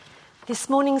This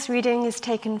morning's reading is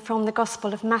taken from the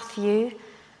Gospel of Matthew,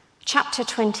 chapter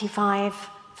 25,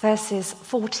 verses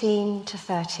 14 to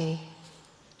 30.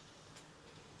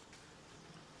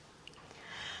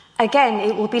 Again,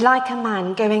 it will be like a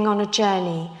man going on a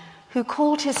journey who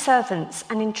called his servants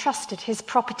and entrusted his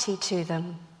property to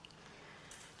them.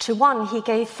 To one he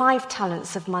gave 5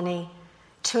 talents of money,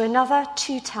 to another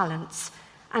 2 talents,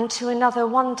 and to another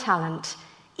 1 talent,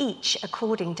 each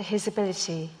according to his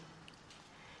ability.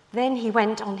 Then he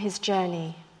went on his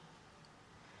journey.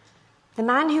 The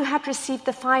man who had received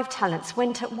the 5 talents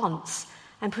went at once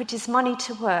and put his money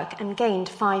to work and gained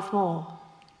 5 more.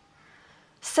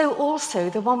 So also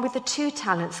the one with the 2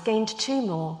 talents gained 2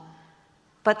 more.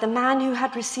 But the man who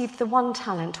had received the 1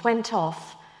 talent went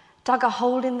off, dug a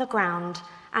hole in the ground,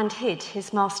 and hid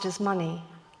his master's money.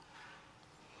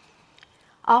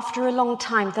 After a long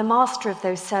time, the master of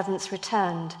those servants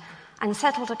returned and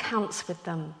settled accounts with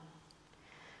them.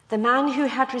 The man who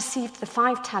had received the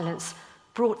 5 talents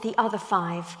brought the other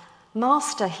 5.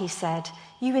 "Master," he said,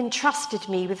 "you entrusted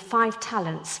me with 5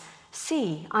 talents.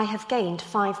 See, I have gained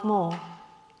 5 more."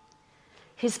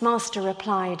 His master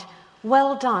replied,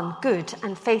 "Well done, good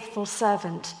and faithful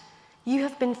servant. You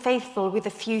have been faithful with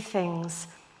a few things.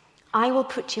 I will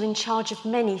put you in charge of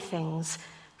many things.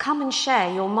 Come and share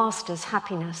your master's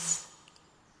happiness."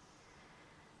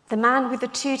 The man with the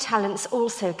 2 talents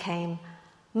also came.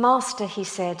 "Master," he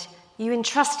said, "you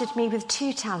entrusted me with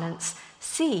 2 talents.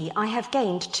 See, I have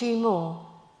gained 2 more."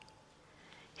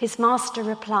 His master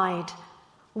replied,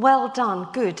 "Well done,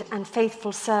 good and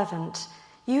faithful servant.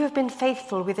 You have been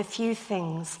faithful with a few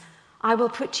things. I will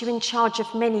put you in charge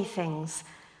of many things.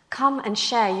 Come and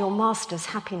share your master's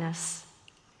happiness."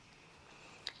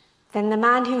 Then the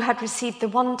man who had received the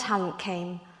 1 talent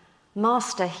came.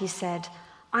 "Master," he said,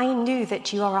 "I knew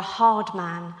that you are a hard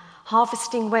man,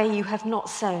 harvesting where you have not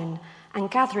sown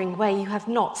and gathering where you have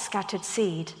not scattered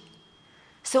seed.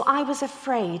 So I was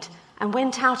afraid and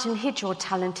went out and hid your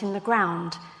talent in the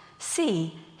ground.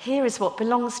 See, here is what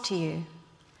belongs to you."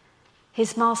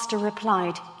 His master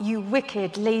replied, "You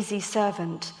wicked, lazy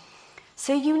servant.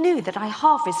 So you knew that I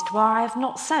harvest where I have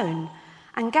not sown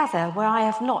and gather where I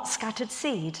have not scattered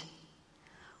seed?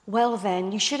 Well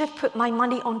then, you should have put my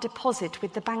money on deposit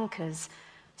with the bankers,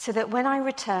 so that when I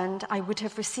returned, I would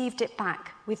have received it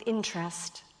back with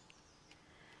interest.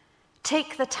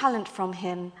 Take the talent from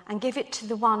him and give it to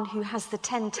the one who has the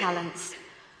 10 talents.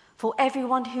 For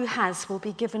everyone who has will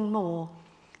be given more,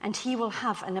 and he will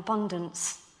have an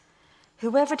abundance.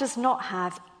 Whoever does not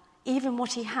have, even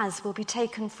what he has will be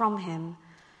taken from him.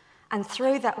 And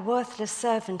throw that worthless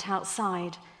servant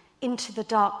outside into the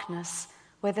darkness,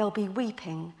 where there'll be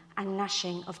weeping and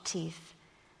gnashing of teeth."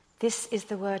 This is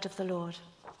the word of the Lord.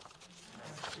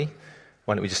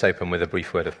 Why don't we just open with a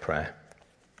brief word of prayer?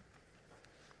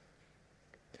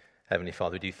 Heavenly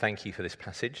Father, we do thank you for this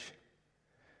passage.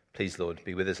 Please, Lord,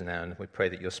 be with us now, and we pray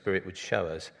that your Spirit would show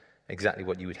us exactly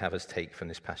what you would have us take from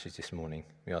this passage this morning.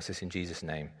 We ask this in Jesus'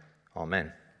 name.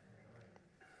 Amen.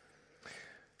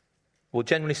 Well,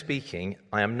 generally speaking,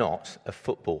 I am not a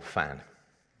football fan,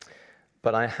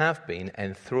 but I have been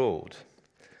enthralled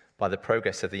by the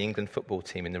progress of the England football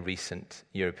team in the recent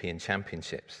European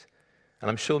Championships. And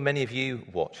I'm sure many of you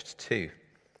watched too.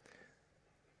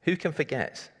 Who can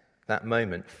forget that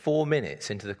moment 4 minutes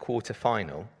into the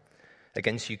quarter-final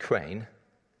against Ukraine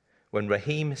when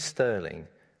Raheem Sterling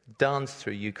danced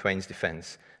through Ukraine's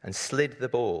defence and slid the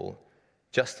ball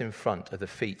just in front of the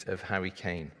feet of Harry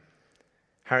Kane.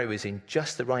 Harry was in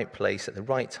just the right place at the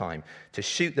right time to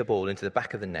shoot the ball into the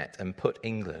back of the net and put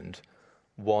England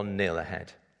 1-0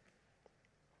 ahead.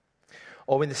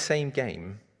 Or in the same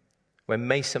game, when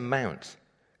Mason Mount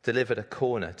delivered a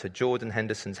corner to Jordan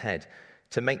Henderson's head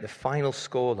to make the final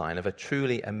scoreline of a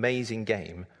truly amazing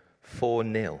game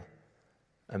 4-0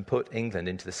 and put England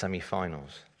into the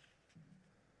semi-finals.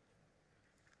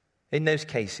 In those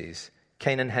cases,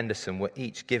 Kane and Henderson were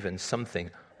each given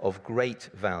something of great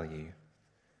value.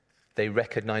 They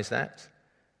recognised that,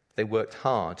 they worked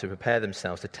hard to prepare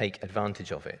themselves to take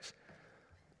advantage of it,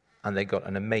 and they got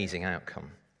an amazing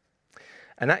outcome.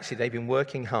 And actually, they've been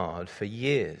working hard for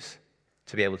years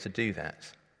to be able to do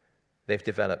that. They've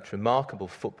developed remarkable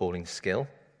footballing skill.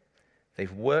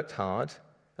 They've worked hard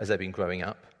as they've been growing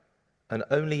up. And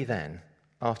only then,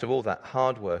 after all that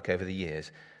hard work over the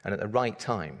years, and at the right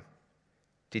time,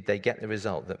 did they get the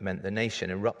result that meant the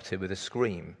nation erupted with a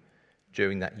scream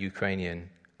during that Ukrainian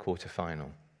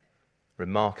quarter-final.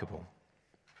 Remarkable.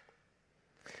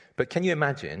 But can you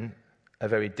imagine a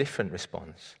very different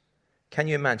response? Can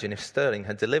you imagine if Sterling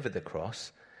had delivered the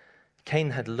cross,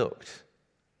 Kane had looked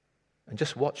and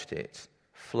just watched it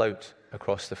float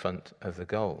across the front of the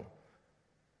goal?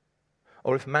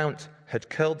 Or if Mount had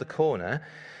curled the corner,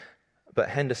 but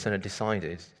Henderson had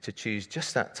decided to choose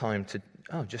just that time to,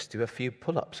 just do a few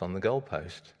pull-ups on the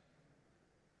goalpost,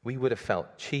 we would have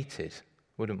felt cheated,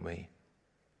 wouldn't we?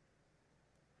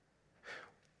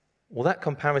 Well, that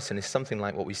comparison is something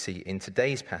like what we see in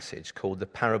today's passage called the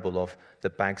parable of the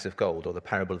bags of gold, or the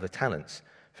parable of the talents,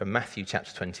 from Matthew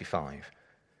chapter 25.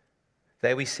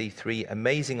 There we see 3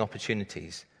 amazing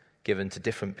opportunities given to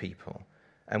different people,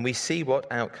 and we see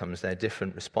what outcomes their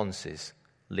different responses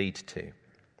lead to.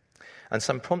 And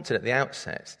so I'm prompted at the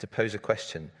outset to pose a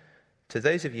question to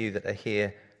those of you that are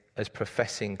here as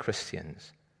professing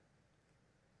Christians.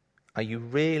 Are you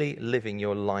really living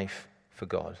your life for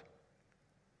God?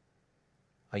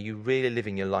 Are you really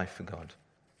living your life for God?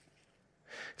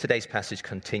 Today's passage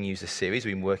continues a series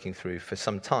we've been working through for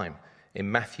some time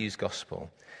in Matthew's Gospel.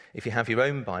 If you have your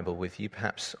own Bible with you,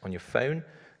 perhaps on your phone,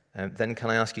 then can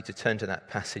I ask you to turn to that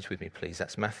passage with me, please?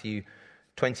 That's Matthew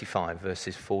 25,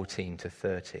 verses 14 to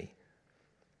 30.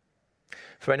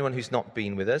 For anyone who's not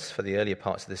been with us for the earlier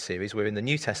parts of the series, we're in the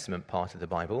New Testament part of the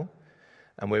Bible,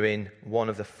 and we're in one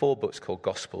of the 4 books called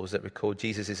Gospels that record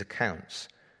Jesus' accounts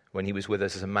when he was with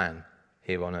us as a man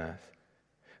here on earth.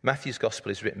 Matthew's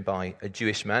Gospel is written by a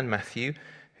Jewish man, Matthew,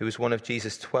 who was one of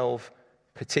Jesus' 12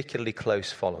 particularly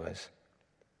close followers.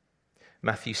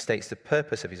 Matthew states the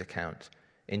purpose of his account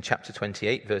in chapter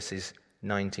 28, verses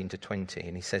 19 to 20,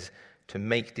 and he says, to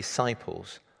make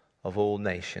disciples of all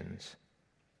nations.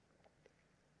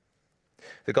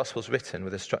 The Gospel's written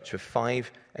with a structure of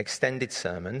 5 extended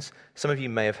sermons. Some of you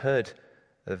may have heard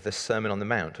of the Sermon on the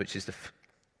Mount, which is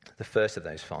the first of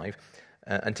those 5.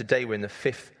 And today we're in the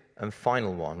 5th and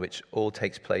final one, which all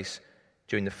takes place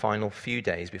during the final few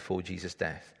days before Jesus'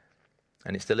 death.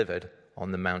 And it's delivered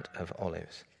on the Mount of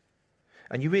Olives.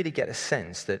 And you really get a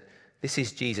sense that this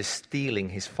is Jesus steeling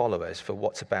his followers for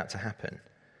what's about to happen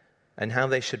and how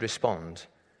they should respond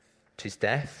to his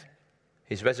death,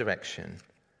 his resurrection,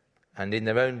 and in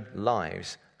their own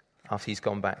lives after he's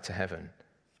gone back to heaven.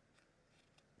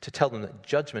 To tell them that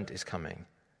judgment is coming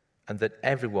and that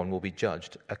everyone will be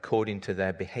judged according to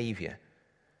their behavior.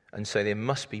 And so they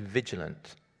must be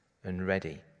vigilant and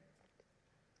ready.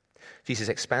 Jesus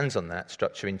expands on that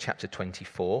structure in chapter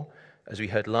 24. As we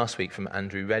heard last week from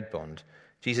Andrew Redbond,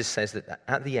 Jesus says that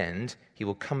at the end, he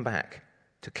will come back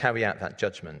to carry out that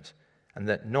judgment, and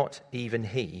that not even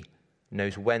he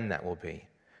knows when that will be.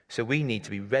 So we need to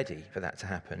be ready for that to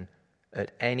happen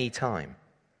at any time.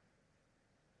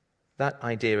 That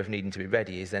idea of needing to be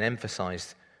ready is then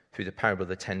emphasized through the parable of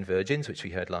the 10 virgins, which we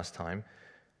heard last time,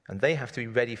 and they have to be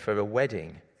ready for a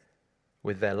wedding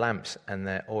with their lamps and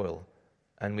their oil.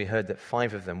 And we heard that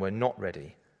 5 of them were not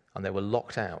ready, and they were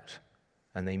locked out,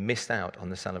 and they missed out on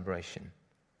the celebration.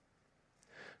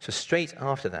 So straight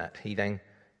after that, he then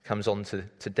comes on to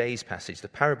today's passage, the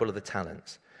parable of the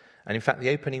talents. And in fact, the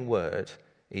opening word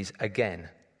is again,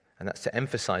 and that's to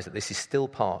emphasize that this is still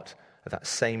part of that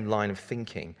same line of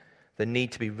thinking, the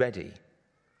need to be ready,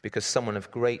 because someone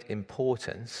of great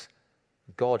importance,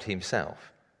 God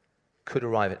himself, could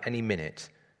arrive at any minute,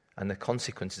 and the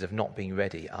consequences of not being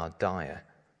ready are dire.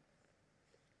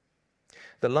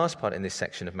 The last part in this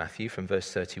section of Matthew, from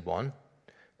verse 31,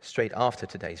 straight after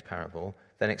today's parable,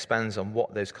 then expands on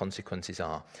what those consequences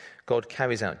are. God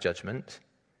carries out judgment.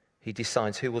 He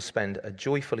decides who will spend a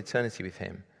joyful eternity with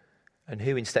him and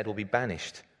who instead will be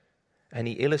banished. And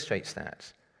he illustrates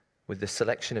that with the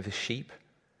selection of the sheep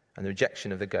and the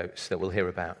rejection of the goats that we'll hear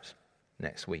about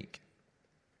next week.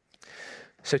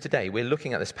 So today we're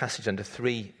looking at this passage under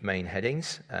 3 main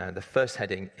headings. The first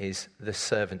heading is the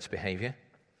servant's behavior.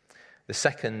 The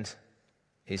second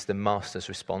is the master's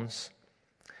response.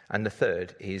 And the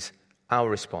third is our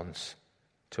response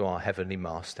to our heavenly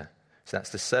master. So that's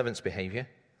the servant's behavior,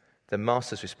 the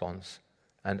master's response,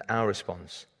 and our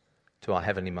response to our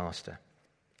heavenly master.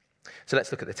 So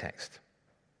let's look at the text.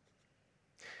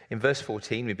 In verse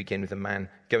 14, we begin with a man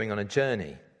going on a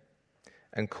journey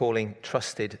and calling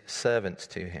trusted servants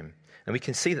to him. And we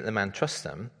can see that the man trusts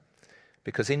them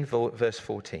because in verse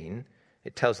 14,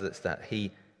 it tells us that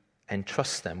he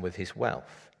entrusts them with his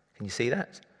wealth. Can you see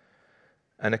that?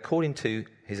 And according to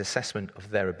his assessment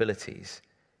of their abilities,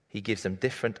 he gives them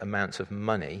different amounts of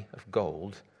money, of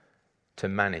gold, to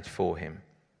manage for him.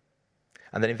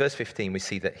 And then in verse 15, we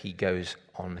see that he goes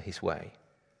on his way.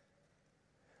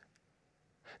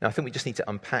 Now, I think we just need to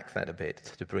unpack that a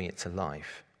bit to bring it to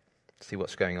life, see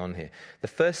what's going on here. The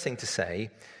first thing to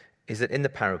say is that in the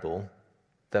parable,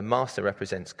 the master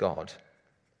represents God,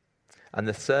 and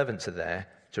the servants are there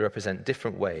to represent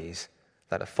different ways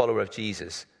that a follower of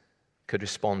Jesus could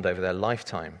respond over their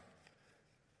lifetime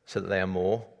so that they are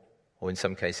more, or in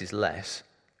some cases less,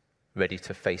 ready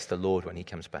to face the Lord when he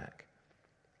comes back.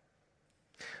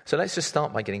 So let's just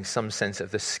start by getting some sense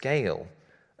of the scale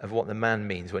of what the man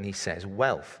means when he says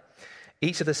wealth.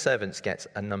 Each of the servants gets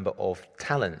a number of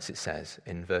talents, it says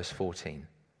in verse 14.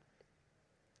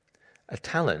 A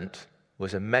talent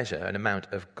was a measure, an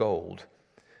amount of gold,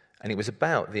 and it was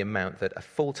about the amount that a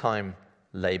full-time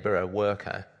laborer, a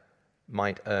worker,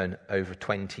 might earn over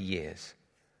 20 years.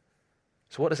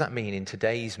 So what does that mean in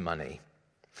today's money?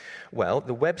 Well,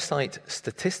 the website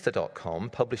Statista.com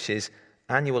publishes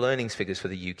annual earnings figures for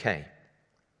the UK.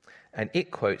 And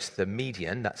it quotes the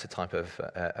median, that's a type of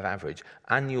average,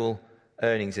 annual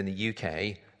earnings in the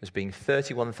UK as being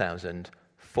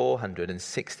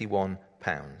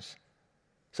 £31,461.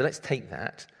 So let's take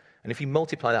that, and if you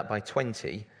multiply that by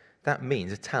 20, that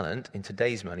means a talent in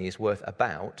today's money is worth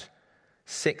about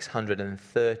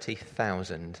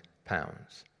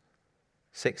 £630,000.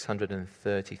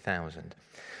 630,000.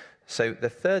 So the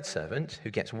third servant,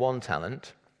 who gets one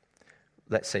talent,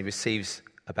 let's say receives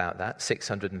about that,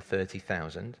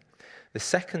 630,000. The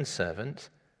second servant,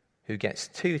 who gets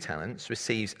 2 talents,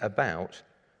 receives about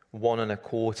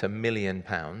 £1.25 million.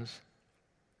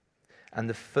 And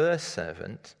the first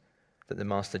servant, that the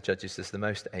master judges as the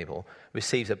most able,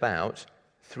 receives about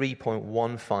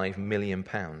 £3.15 million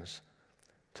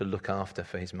to look after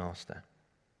for his master.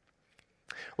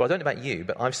 Well, I don't know about you,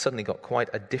 but I've suddenly got quite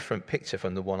a different picture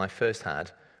from the one I first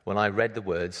had when I read the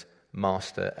words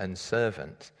master and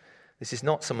servant. This is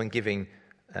not someone giving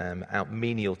out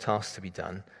menial tasks to be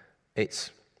done.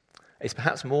 It's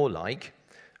perhaps more like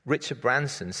Richard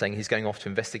Branson saying he's going off to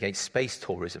investigate space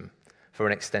tourism for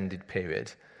an extended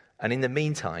period. And in the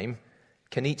meantime,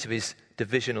 can each of his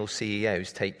divisional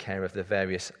CEOs take care of the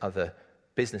various other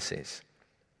businesses?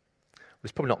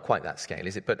 It's probably not quite that scale,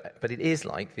 is it? But it is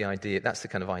like the idea, that's the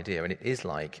kind of idea, and it is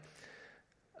like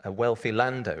a wealthy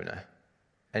landowner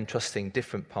entrusting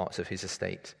different parts of his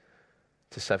estate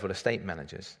to several estate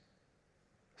managers.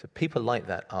 So people like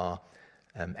that are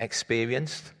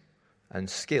experienced and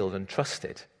skilled and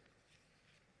trusted.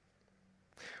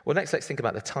 Well, next let's think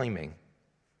about the timing.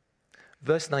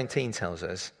 Verse 19 tells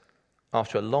us,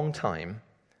 after a long time,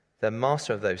 the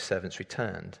master of those servants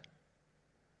returned.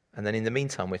 And then in the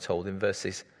meantime, we're told in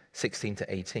verses 16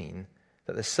 to 18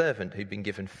 that the servant who'd been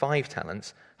given 5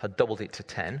 talents had doubled it to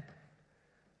 10,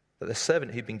 that the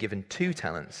servant who'd been given 2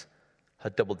 talents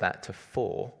had doubled that to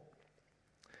 4,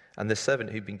 and the servant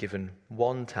who'd been given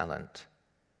 1 talent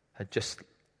had just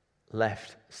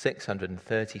left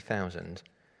 630,000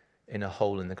 in a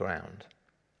hole in the ground.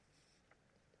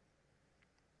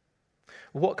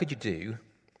 What could you do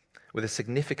with a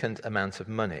significant amount of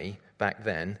money back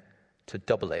then to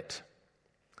double it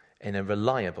in a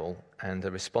reliable and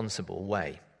a responsible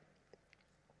way?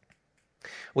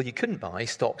 Well, you couldn't buy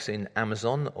stocks in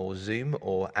Amazon or Zoom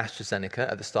or AstraZeneca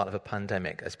at the start of a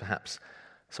pandemic, as perhaps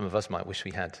some of us might wish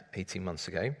we had 18 months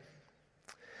ago.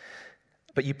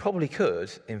 But you probably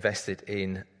could invest it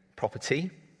in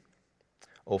property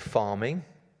or farming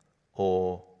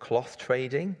or cloth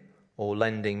trading or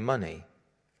lending money.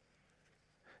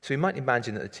 So we might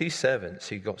imagine that the 2 servants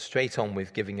who got straight on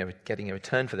with getting a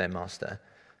return for their master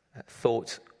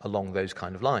thought along those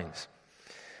kind of lines.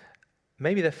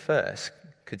 Maybe the first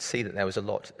could see that there was a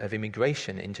lot of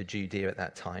immigration into Judea at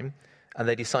that time, and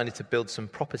they decided to build some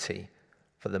property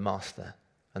for the master,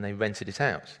 and they rented it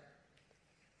out.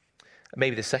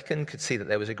 Maybe the second could see that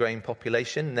there was a growing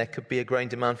population, and there could be a growing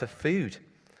demand for food,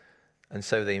 and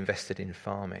so they invested in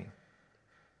farming.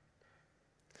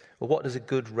 Well, what does a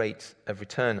good rate of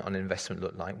return on investment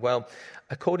look like? Well,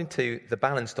 according to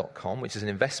thebalance.com, which is an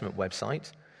investment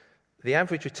website, the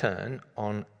average return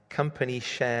on company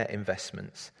share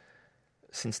investments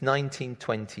since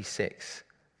 1926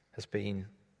 has been,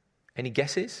 any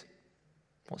guesses?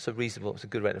 What's a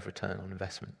good rate of return on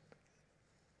investment?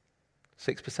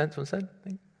 6%, someone said?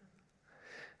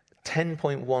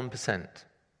 10.1%.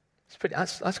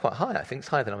 That's quite high, I think. It's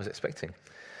higher than I was expecting.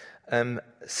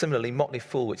 Similarly, Motley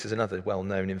Fool, which is another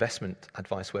well-known investment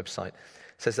advice website,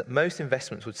 says that most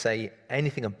investments would say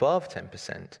anything above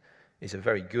 10% is a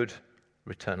very good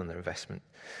return on their investment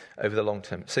over the long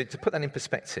term. So to put that in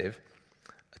perspective,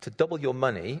 to double your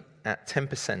money at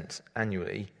 10%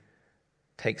 annually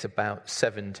takes about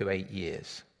 7 to 8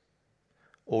 years.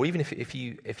 Or even if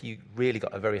you really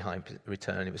got a very high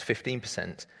return, it was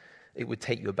 15%, it would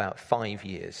take you about 5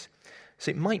 years. So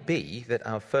it might be that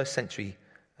our first century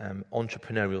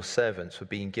entrepreneurial servants were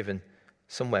being given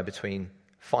somewhere between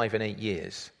 5 and 8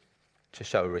 years to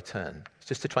show a return,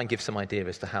 just to try and give some idea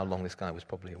as to how long this guy was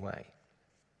probably away.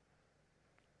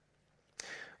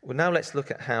 Well, now let's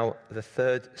look at how the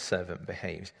third servant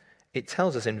behaves. It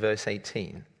tells us in verse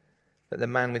 18 that the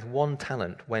man with 1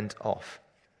 talent went off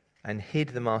and hid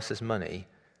the master's money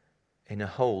in a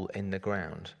hole in the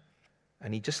ground.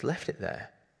 And he just left it there.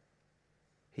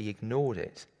 He ignored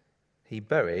it. He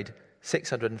buried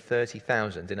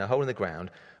 630,000 in a hole in the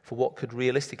ground for what could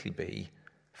realistically be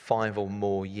 5 or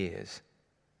more years.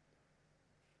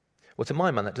 Well, to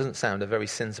my mind, that doesn't sound a very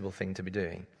sensible thing to be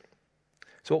doing.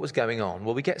 So what was going on?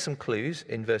 Well, we get some clues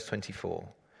in verse 24.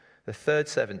 The third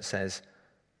servant says,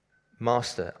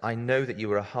 "Master, I know that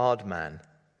you are a hard man,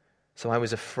 so I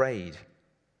was afraid,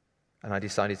 and I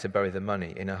decided to bury the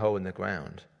money in a hole in the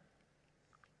ground."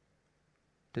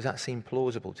 Does that seem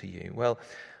plausible to you? Well,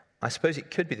 I suppose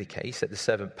it could be the case that the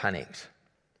servant panicked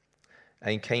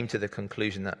and came to the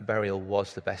conclusion that burial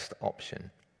was the best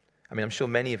option. I mean, I'm sure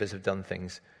many of us have done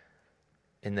things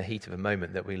in the heat of a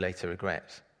moment that we later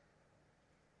regret.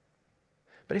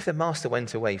 But if the master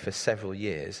went away for several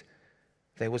years,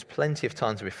 there was plenty of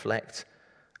time to reflect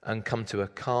and come to a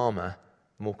calmer,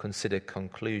 more considered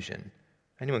conclusion.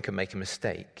 Anyone can make a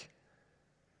mistake.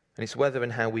 And it's whether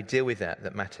and how we deal with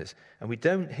that matters. And we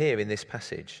don't hear in this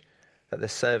passage that the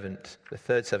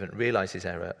third servant, realized his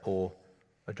error or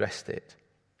addressed it.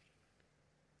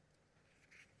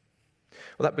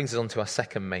 Well, that brings us on to our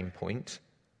second main point,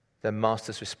 the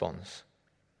master's response.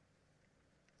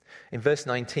 In verse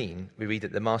 19, we read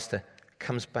that the master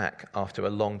comes back after a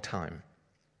long time.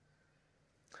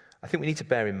 I think we need to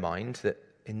bear in mind that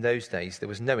in those days there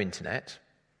was no internet,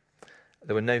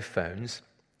 there were no phones,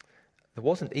 there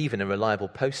wasn't even a reliable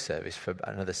post service for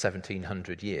another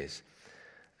 1700 years.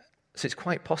 So it's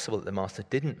quite possible that the master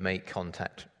didn't make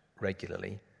contact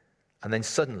regularly, and then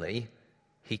suddenly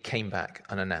he came back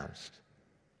unannounced.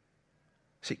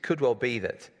 So it could well be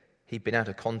that he'd been out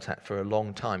of contact for a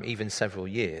long time, even several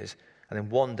years, and then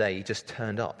one day he just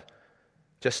turned up,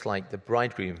 just like the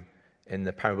bridegroom in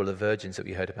the parable of virgins that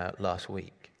we heard about last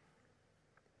week.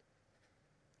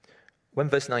 When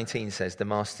verse 19 says the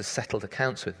master settled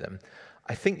accounts with them,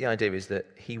 I think the idea is that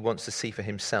he wants to see for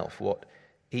himself what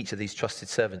each of these trusted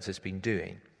servants has been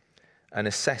doing and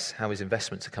assess how his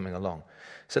investments are coming along.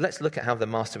 So let's look at how the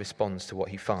master responds to what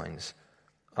he finds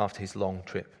after his long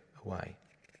trip away.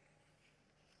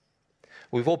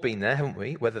 We've all been there, haven't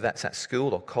we? Whether that's at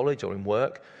school or college or in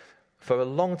work. For a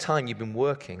long time, you've been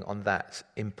working on that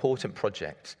important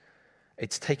project.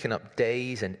 It's taken up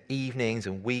days and evenings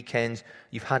and weekends.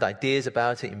 You've had ideas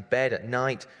about it in bed at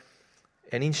night.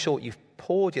 And in short, you've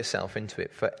poured yourself into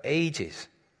it for ages.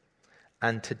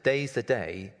 And today's the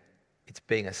day it's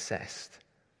being assessed.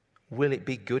 Will it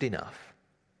be good enough?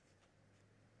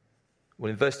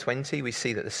 Well, in verse 20, we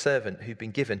see that the servant who'd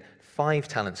been given 5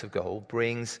 talents of gold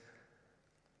brings,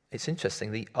 it's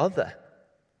interesting, the other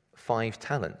 5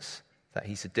 talents that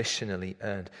he's additionally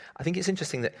earned. I think it's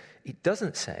interesting that it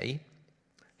doesn't say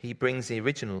he brings the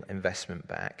original investment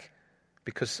back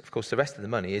because, of course, the rest of the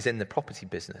money is in the property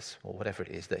business or whatever it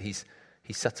is that he's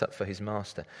set up for his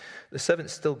master. The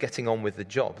servant's still getting on with the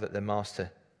job that the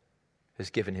master has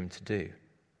given him to do.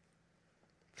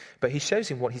 But he shows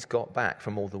him what he's got back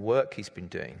from all the work he's been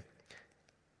doing.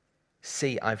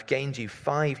 See, I've gained you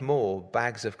 5 more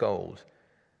bags of gold.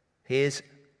 Here's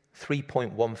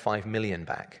 3.15 million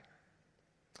back.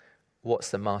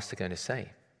 What's the master going to say?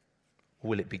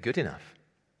 Will it be good enough?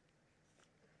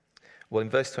 Well, in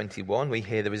verse 21, we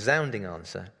hear the resounding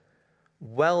answer.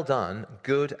 Well done,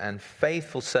 good and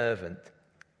faithful servant.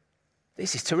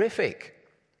 This is terrific.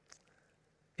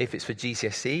 If it's for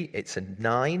GCSE, it's a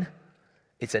 9.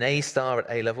 It's an A star at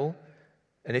A level.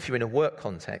 And if you're in a work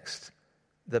context,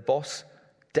 the boss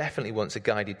definitely wants a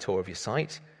guided tour of your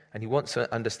site, and he wants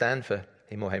to understand for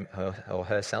him or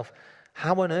herself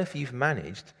how on earth you've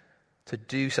managed to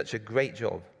do such a great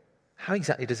job. How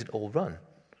exactly does it all run?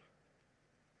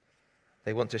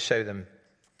 They want to show them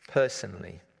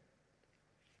personally.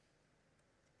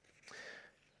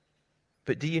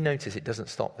 But do you notice it doesn't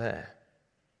stop there?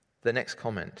 The next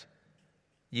comment,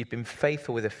 you've been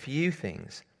faithful with a few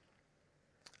things.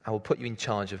 I will put you in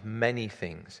charge of many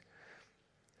things.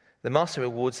 The master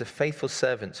rewards the faithful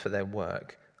servants for their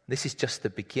work. This is just the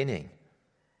beginning.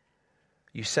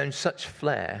 You've shown such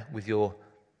flair with your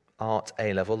art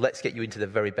A-level. Let's get you into the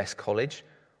very best college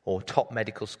or top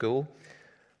medical school.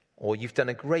 Or you've done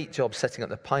a great job setting up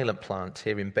the pilot plant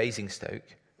here in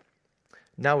Basingstoke.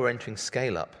 Now we're entering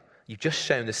scale-up. You've just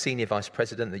shown the senior vice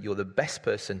president that you're the best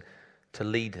person to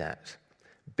lead that.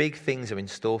 Big things are in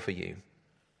store for you.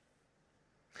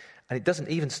 And it doesn't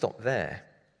even stop there.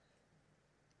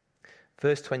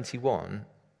 Verse 21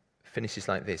 finishes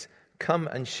like this. Come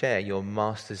and share your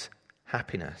master's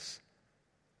happiness.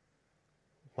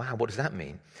 Wow, what does that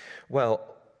mean?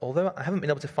 Well, although I haven't been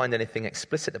able to find anything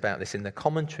explicit about this in the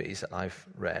commentaries that I've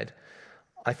read,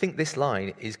 I think this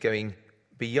line is going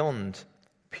beyond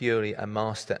purely a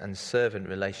master and servant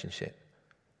relationship.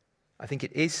 I think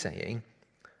it is saying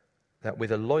that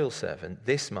with a loyal servant,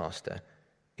 this master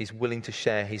is willing to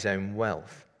share his own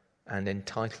wealth and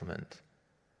entitlement.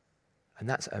 And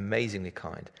that's amazingly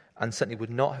kind, and certainly would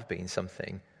not have been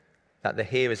something that the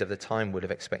hearers of the time would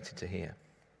have expected to hear.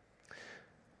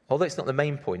 Although it's not the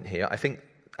main point here, I think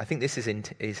this is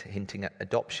hinting at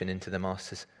adoption into the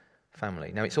master's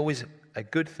family. Now, it's always a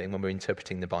good thing when we're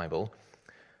interpreting the Bible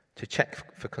to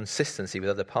check for consistency with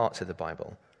other parts of the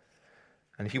Bible.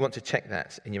 And if you want to check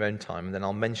that in your own time, then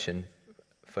I'll mention,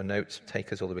 for notes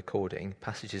takers or the recording,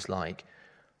 passages like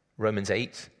Romans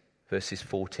 8, verses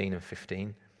 14 and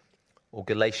 15, or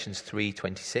Galatians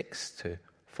 3:26 to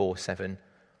 4:7,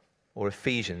 or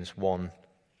Ephesians 1,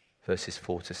 verses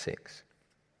 4 to 6.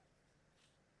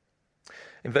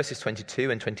 In verses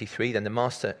 22 and 23, then the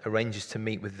master arranges to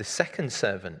meet with the second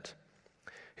servant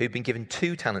who'd been given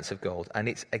 2 talents of gold, and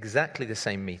it's exactly the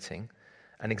same meeting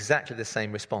and exactly the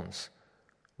same response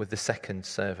with the second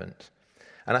servant.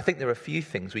 And I think there are a few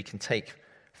things we can take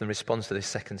from the response to this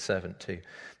second servant too.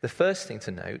 The first thing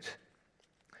to note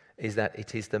is that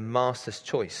it is the master's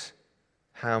choice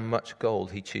how much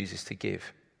gold he chooses to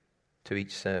give to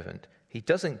each servant. He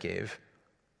doesn't give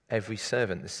every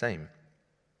servant the same.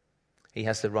 He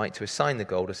has the right to assign the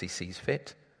gold as he sees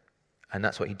fit, and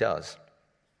that's what he does.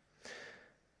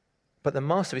 But the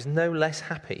master is no less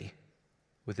happy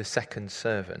with the second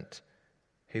servant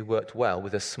who worked well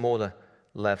with a smaller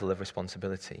level of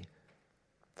responsibility.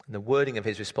 And the wording of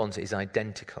his response is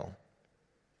identical.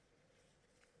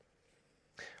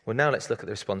 Well, now let's look at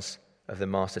the response of the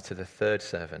master to the third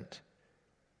servant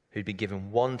who'd been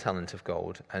given 1 talent of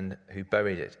gold and who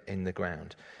buried it in the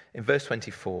ground. In verse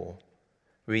 24,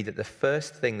 we read that the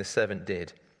first thing the servant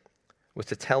did was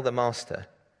to tell the master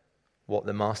what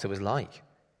the master was like.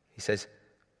 He says,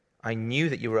 "I knew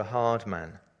that you were a hard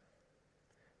man."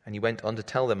 And he went on to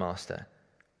tell the master,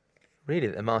 really,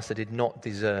 that the master did not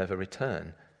deserve a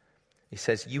return. He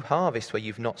says, "You harvest where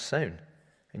you've not sown,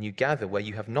 and you gather where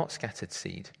you have not scattered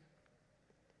seed."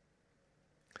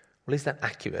 Well, is that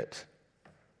accurate?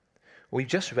 Well, we've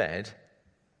just read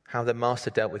how the master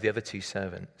dealt with the other 2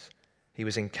 servants. He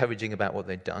was encouraging about what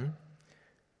they'd done.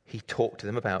 He talked to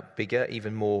them about bigger,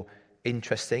 even more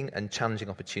interesting and challenging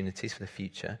opportunities for the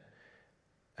future.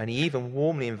 And he even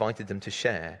warmly invited them to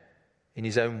share in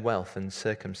his own wealth and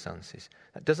circumstances.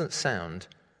 That doesn't sound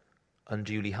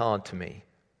unduly hard to me.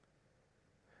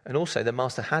 And also, the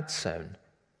master had sown.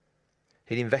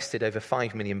 He'd invested over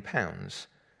 £5 million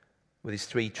with his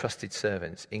 3 trusted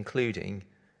servants, including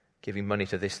giving money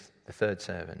to the third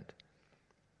servant.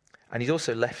 And he's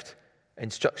also left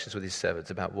instructions with his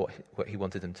servants about what he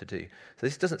wanted them to do. So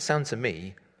this doesn't sound to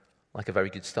me like a very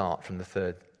good start from the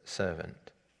third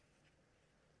servant.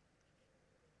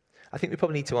 I think we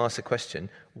probably need to ask the question,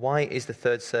 why is the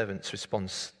third servant's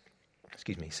response,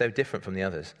 so different from the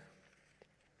others?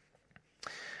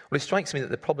 Well, it strikes me that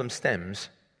the problem stems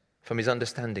from his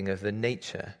understanding of the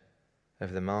nature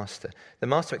of the master. The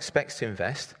master expects to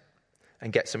invest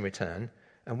and get some return,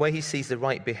 and where he sees the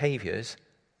right behaviors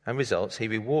and results, he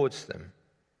rewards them.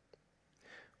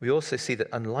 We also see that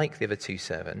unlike the other 2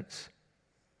 servants,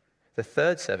 the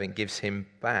third servant gives him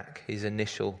back his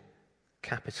initial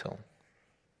capital.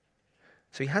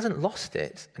 So he hasn't lost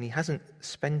it and he hasn't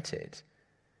spent it.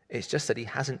 It's just that he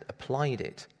hasn't applied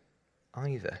it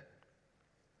either.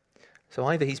 So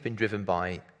either he's been driven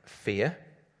by fear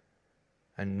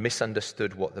and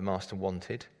misunderstood what the master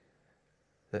wanted,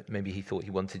 that maybe he thought he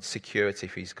wanted security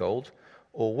for his gold,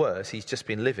 or worse, he's just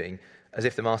been living as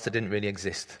if the master didn't really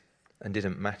exist and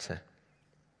didn't matter.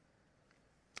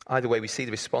 Either way, we see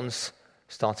the response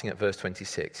starting at verse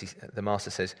 26. The master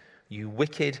says, "You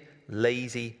wicked,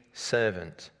 lazy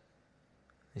servant."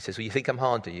 He says, "Well, you think I'm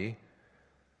hard, do you?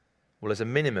 Well, as a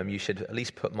minimum, you should at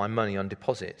least put my money on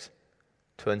deposit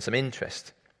to earn some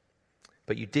interest.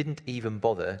 But you didn't even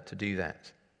bother to do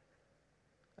that."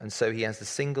 And so he has the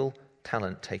single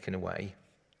talent taken away.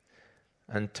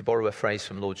 And to borrow a phrase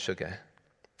from Lord Sugar,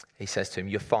 he says to him,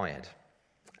 "You're fired."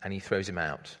 And he throws him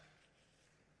out.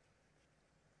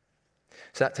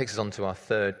 So that takes us on to our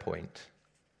third point.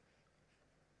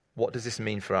 What does this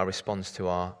mean for our response to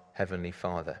our Heavenly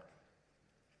Father?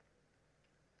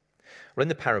 Well, in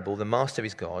the parable, the master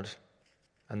is God,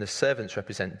 and the servants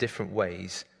represent different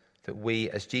ways that we,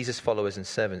 as Jesus followers and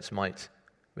servants, might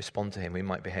respond to him, we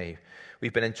might behave.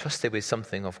 We've been entrusted with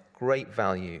something of great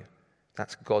value.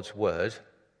 That's God's word,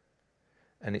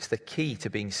 and it's the key to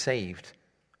being saved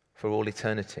for all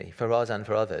eternity, for us and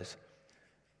for others.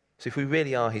 So if we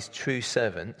really are his true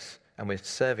servants and we're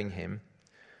serving him,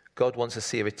 God wants to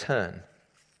see a return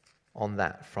on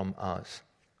that from us.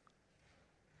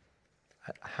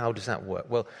 How does that work?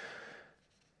 Well,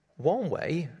 one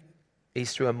way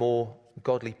is through a more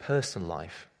godly personal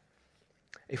life.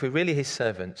 If we're really his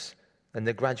servants, then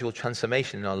the gradual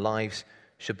transformation in our lives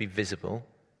should be visible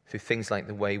through things like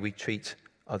the way we treat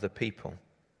other people.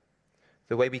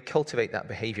 The way we cultivate that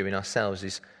behavior in ourselves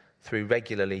is through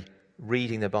regularly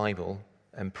reading the Bible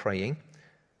and praying,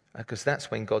 because that's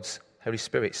when God's Holy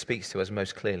Spirit speaks to us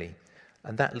most clearly.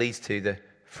 And that leads to the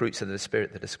fruits of the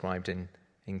Spirit that are described in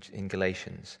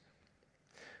Galatians.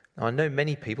 Now, I know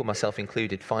many people, myself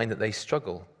included, find that they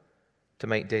struggle to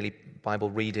make daily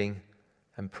Bible reading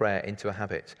and prayer into a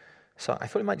habit. So I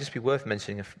thought it might just be worth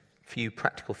mentioning a few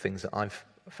practical things that I've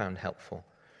found helpful.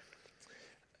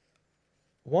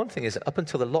 One thing is that up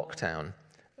until the lockdown,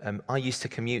 I used to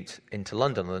commute into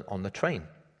London on the train.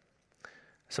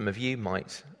 Some of you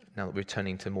might, now that we're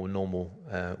returning to more normal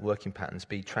working patterns,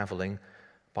 be travelling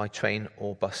by train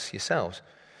or bus yourselves.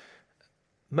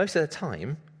 Most of the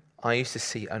time, I used to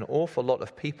see an awful lot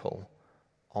of people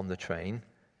on the train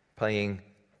playing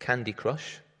Candy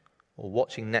Crush or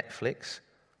watching Netflix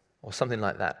or something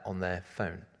like that on their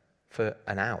phone for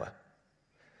an hour.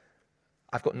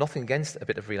 I've got nothing against a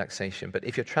bit of relaxation, but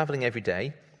if you're travelling every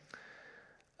day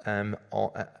and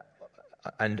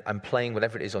playing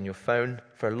whatever it is on your phone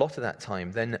for a lot of that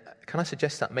time, then can I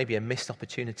suggest that may be a missed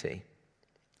opportunity?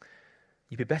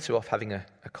 You'd be better off having a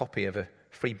copy of a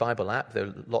free Bible app. There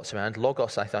are lots around.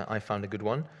 Logos, I found a good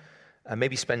one. And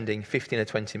maybe spending 15 or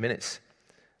 20 minutes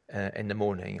in the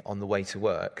morning on the way to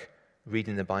work,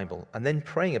 reading the Bible, and then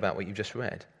praying about what you've just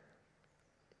read.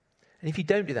 And if you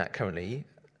don't do that currently,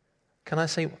 can I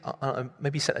say,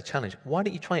 maybe set a challenge? Why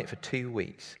don't you try it for 2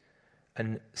 weeks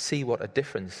and see what a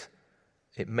difference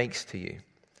it makes to you?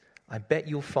 I bet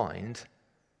you'll find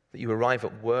that you arrive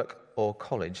at work or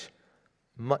college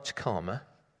much calmer,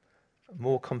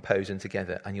 more composed and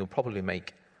together, and you'll probably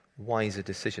make wiser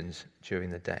decisions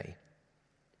during the day.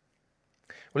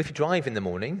 Well, if you drive in the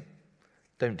morning,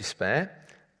 don't despair.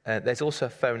 There's also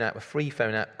a free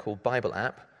phone app called Bible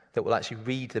App that will actually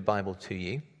read the Bible to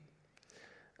you.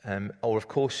 Or, of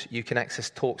course, you can access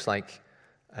talks like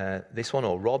this one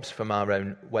or Rob's from our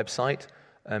own website,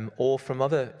 or from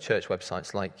other church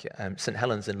websites like St.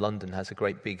 Helens in London has a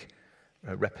great big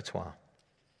repertoire.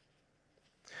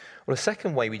 Well, a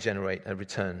second way we generate a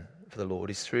return for the Lord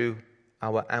is through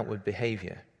our outward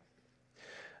behavior.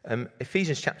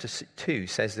 Ephesians chapter 2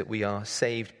 says that we are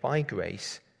saved by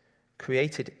grace,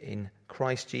 created in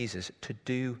Christ Jesus to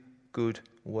do good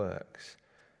works.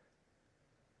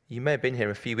 You may have been here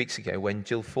a few weeks ago when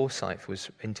Jill Forsyth was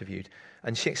interviewed,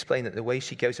 and she explained that the way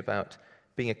she goes about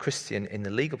being a Christian in the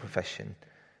legal profession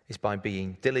is by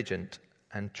being diligent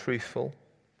and truthful.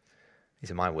 These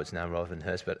are my words now rather than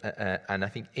hers, but and I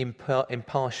think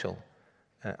impartial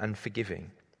and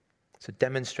forgiving. So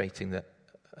demonstrating that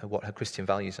what her Christian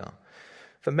values are.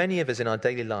 For many of us in our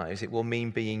daily lives, it will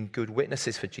mean being good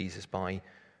witnesses for Jesus by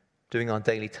doing our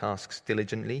daily tasks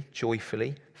diligently,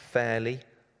 joyfully, fairly,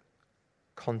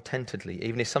 contentedly,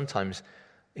 even if sometimes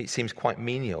it seems quite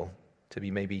menial to be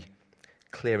maybe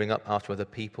clearing up after other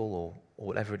people or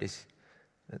whatever it is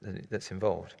that's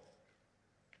involved.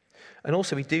 And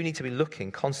also we do need to be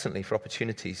looking constantly for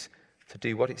opportunities to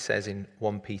do what it says in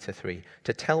 1 Peter 3,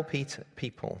 to tell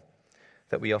people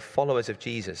that we are followers of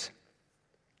Jesus,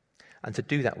 and to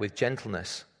do that with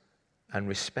gentleness and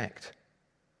respect,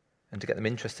 and to get them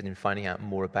interested in finding out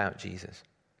more about Jesus.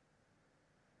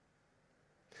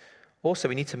 Also,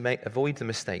 we need to avoid the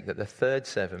mistake that the third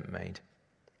servant made.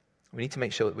 We need to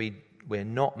make sure that we're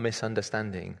not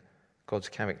misunderstanding God's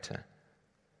character.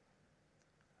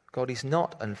 God is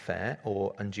not unfair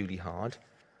or unduly hard,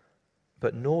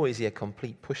 but nor is he a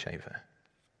complete pushover.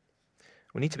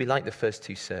 We need to be like the first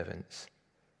two servants,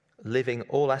 living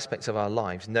all aspects of our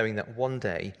lives, knowing that one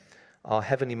day our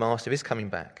Heavenly Master is coming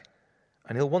back,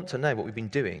 and he'll want to know what we've been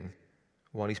doing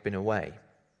while he's been away.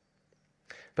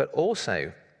 But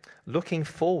also looking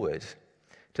forward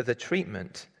to the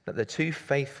treatment that the two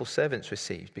faithful servants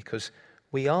received, because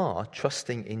we are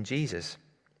trusting in Jesus.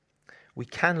 We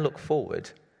can look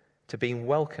forward to being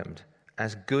welcomed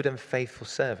as good and faithful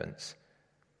servants,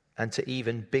 and to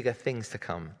even bigger things to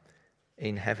come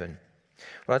in heaven.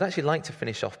 Well, I'd actually like to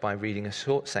finish off by reading a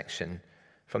short section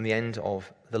from the end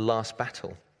of The Last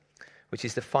Battle, which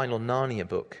is the final Narnia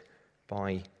book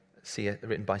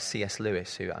written by C.S.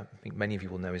 Lewis, who I think many of you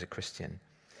will know is a Christian.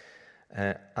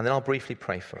 And then I'll briefly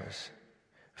pray for us.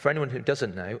 For anyone who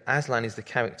doesn't know, Aslan is the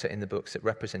character in the books that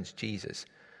represents Jesus,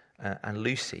 and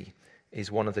Lucy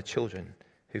is one of the children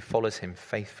who follows him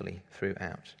faithfully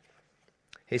throughout.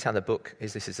 Here's how the book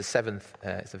is. This is the seventh,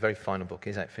 it's the very final book.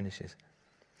 Here's how it finishes.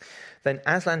 Then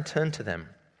Aslan turned to them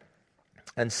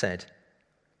and said,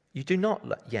 "You do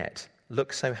not yet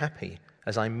look so happy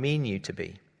as I mean you to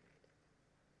be."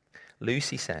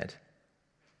 Lucy said,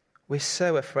 "We're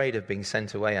so afraid of being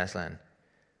sent away, Aslan.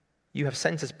 You have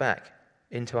sent us back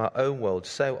into our own world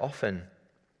so often."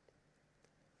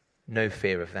 "No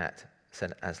fear of that,"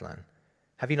 said Aslan.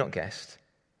 "Have you not guessed?"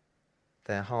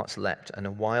 Their hearts leapt, and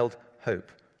a wild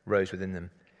hope rose within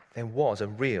them. "There was a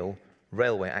real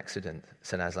railway accident,"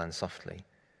 said Aslan softly.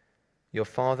 "Your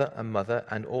father and mother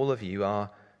and all of you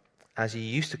are, as you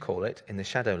used to call it in the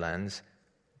Shadowlands,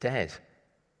 dead.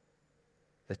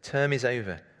 The term is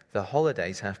over. The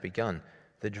holidays have begun.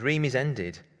 The dream is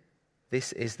ended.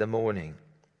 This is the morning."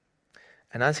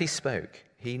 And as he spoke,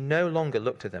 he no longer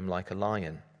looked at them like a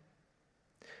lion.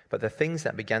 But the things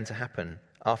that began to happen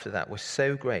after that were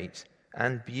so great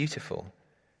and beautiful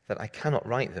that I cannot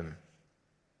write them.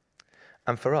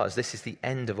 And for us, this is the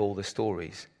end of all the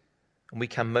stories. And we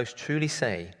can most truly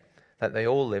say that they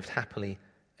all lived happily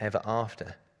ever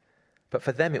after. But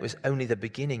for them, it was only the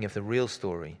beginning of the real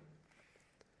story.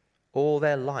 All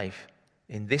their life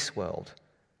in this world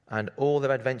and all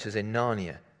their adventures in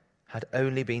Narnia had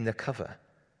only been the cover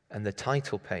and the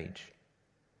title page.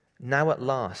 Now at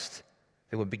last,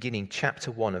 they were beginning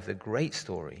chapter 1 of the great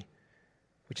story,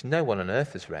 which no one on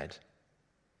earth has read,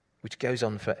 which goes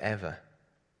on forever,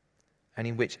 and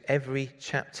in which every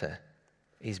chapter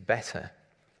is better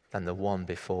than the one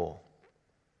before.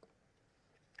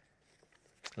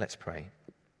 Let's pray.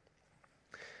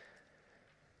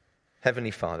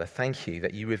 Heavenly Father, thank you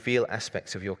that you reveal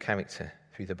aspects of your character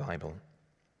through the Bible.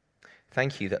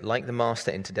 Thank you that, like the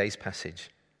master in today's passage,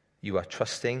 you are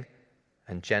trusting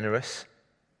and generous,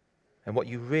 and what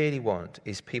you really want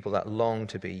is people that long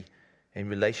to be in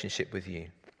relationship with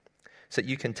you, so that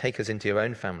you can take us into your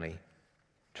own family,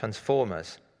 transform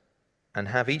us, and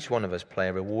have each one of us play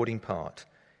a rewarding part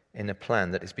in a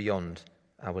plan that is beyond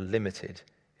our limited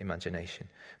imagination.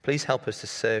 Please help us to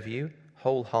serve you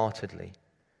wholeheartedly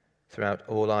throughout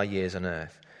all our years on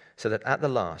earth, so that at the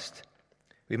last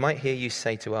we might hear you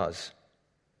say to us,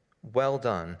 "Well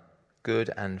done, good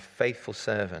and faithful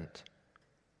servant,"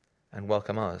 and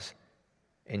welcome us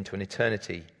into an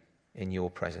eternity in your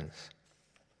presence.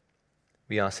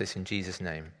 We ask this in Jesus'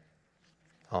 name.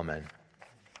 Amen.